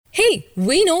See,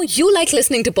 we know you like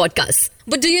listening to podcasts.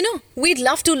 But do you know, we'd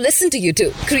love to listen to you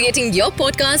too. Creating your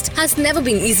podcast has never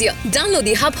been easier. Download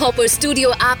the Hubhopper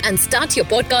Studio app and start your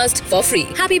podcast for free.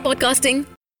 Happy podcasting.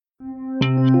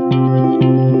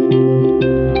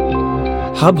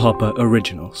 Hubhopper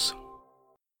Originals.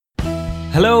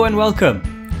 Hello and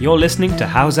welcome. You're listening to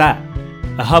How's That?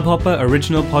 A Hubhopper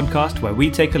original podcast where we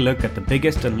take a look at the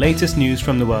biggest and latest news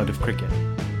from the world of cricket.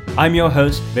 I'm your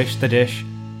host, Vish the Dish.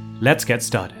 Let's get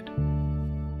started.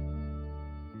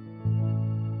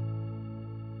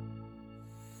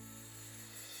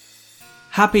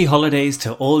 Happy holidays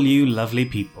to all you lovely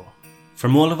people.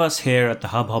 From all of us here at the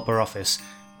Hubhopper office,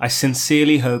 I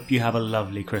sincerely hope you have a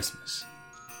lovely Christmas.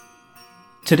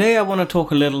 Today I want to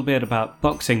talk a little bit about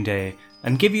Boxing Day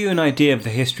and give you an idea of the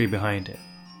history behind it.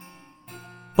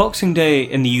 Boxing Day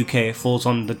in the UK falls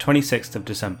on the 26th of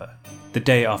December, the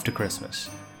day after Christmas.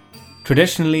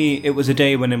 Traditionally, it was a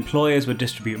day when employers would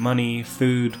distribute money,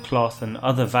 food, cloth and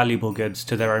other valuable goods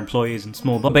to their employees in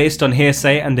small bulk. Based on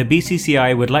hearsay, and the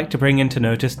BCCI would like to bring into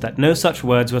notice that no such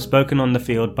words were spoken on the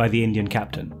field by the Indian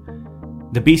captain.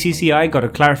 The BCCI got a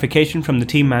clarification from the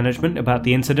team management about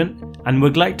the incident and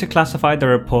would like to classify the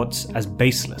reports as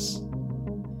baseless.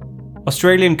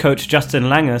 Australian coach Justin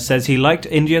Langer says he liked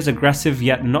India's aggressive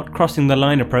yet not crossing the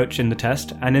line approach in the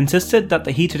test and insisted that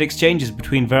the heated exchanges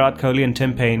between Virat Kohli and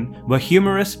Tim Paine were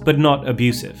humorous but not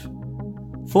abusive.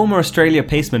 Former Australia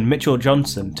paceman Mitchell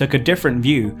Johnson took a different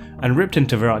view and ripped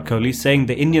into Virat Kohli, saying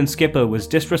the Indian skipper was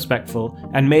disrespectful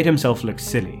and made himself look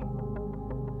silly.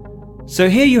 So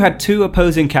here you had two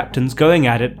opposing captains going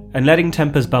at it and letting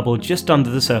tempers bubble just under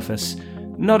the surface.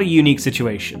 Not a unique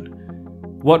situation.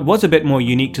 What was a bit more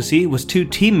unique to see was two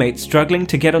teammates struggling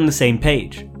to get on the same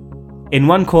page. In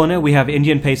one corner we have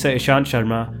Indian pacer Ishant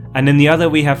Sharma, and in the other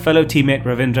we have fellow teammate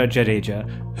Ravindra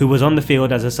Jadeja, who was on the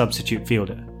field as a substitute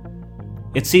fielder.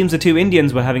 It seems the two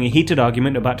Indians were having a heated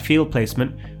argument about field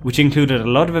placement, which included a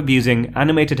lot of abusing,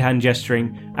 animated hand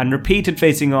gesturing, and repeated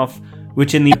facing off,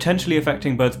 which in the potentially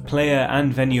affecting both player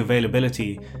and venue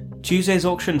availability, Tuesday's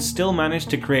auction still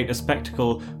managed to create a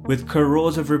spectacle with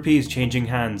crores of rupees changing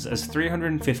hands as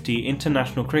 350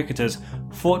 international cricketers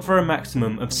fought for a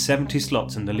maximum of 70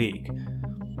 slots in the league.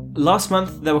 Last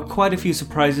month there were quite a few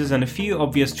surprises and a few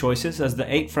obvious choices as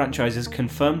the 8 franchises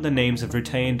confirmed the names of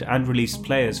retained and released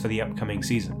players for the upcoming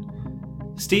season.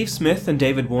 Steve Smith and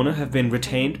David Warner have been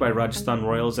retained by Rajasthan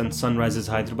Royals and Sunrisers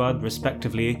Hyderabad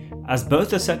respectively, as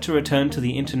both are set to return to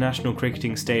the international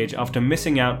cricketing stage after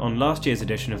missing out on last year's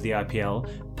edition of the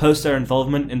IPL post their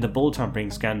involvement in the ball tampering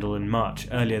scandal in March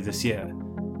earlier this year.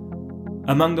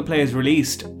 Among the players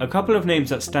released, a couple of names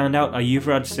that stand out are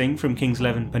Yuvraj Singh from Kings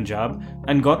XI Punjab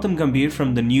and Gautam Gambhir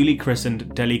from the newly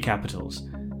christened Delhi Capitals.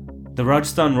 The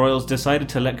Rajasthan Royals decided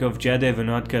to let go of Jaydev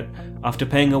Unadkat after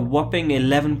paying a whopping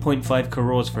 11.5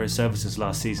 crores for his services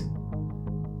last season.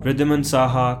 Riddhiman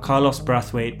Saha, Carlos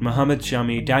Brathwaite, Mohammad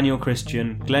Shami, Daniel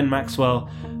Christian, Glenn Maxwell,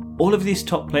 all of these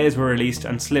top players were released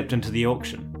and slipped into the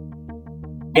auction.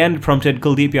 The end prompted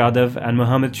Kuldeep Yadav and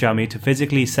Mohammad Shami to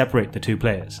physically separate the two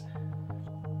players.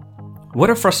 What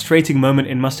a frustrating moment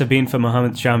it must have been for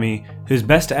Mohammad Shami, whose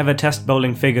best ever test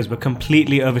bowling figures were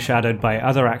completely overshadowed by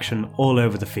other action all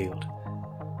over the field.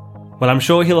 Well, I'm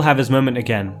sure he'll have his moment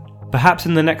again, perhaps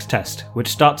in the next test, which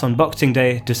starts on Boxing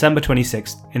Day, December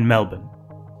 26th in Melbourne.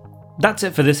 That's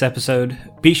it for this episode.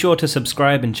 Be sure to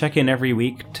subscribe and check in every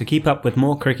week to keep up with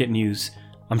more cricket news.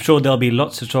 I'm sure there'll be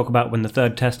lots to talk about when the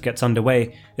third test gets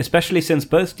underway, especially since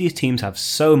both these teams have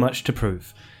so much to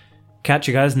prove. Catch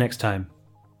you guys next time.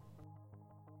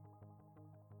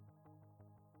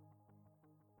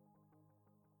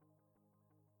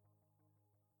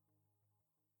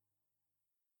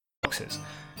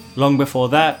 Long before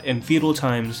that, in feudal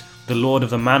times, the lord of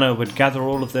the manor would gather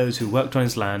all of those who worked on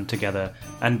his land together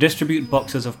and distribute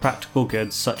boxes of practical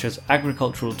goods such as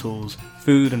agricultural tools,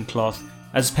 food and cloth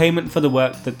as payment for the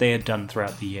work that they had done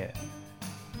throughout the year.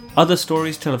 Other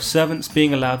stories tell of servants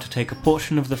being allowed to take a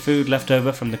portion of the food left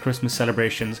over from the Christmas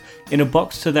celebrations in a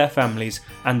box to their families,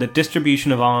 and the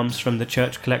distribution of alms from the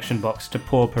church collection box to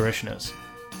poor parishioners.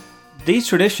 These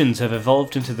traditions have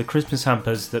evolved into the Christmas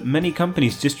hampers that many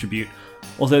companies distribute,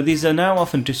 although these are now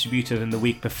often distributed in the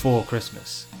week before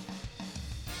Christmas.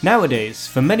 Nowadays,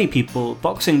 for many people,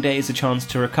 Boxing Day is a chance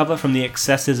to recover from the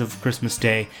excesses of Christmas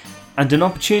Day and an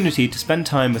opportunity to spend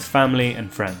time with family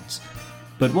and friends.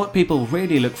 But what people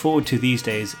really look forward to these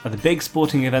days are the big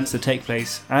sporting events that take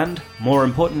place and, more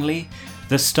importantly,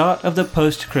 the start of the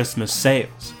post-Christmas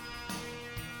sales.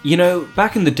 You know,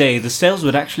 back in the day, the sales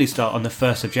would actually start on the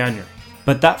 1st of January.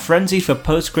 But that frenzy for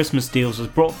post-Christmas deals was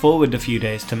brought forward a few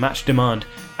days to match demand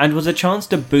and was a chance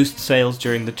to boost sales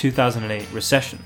during the 2008 recession.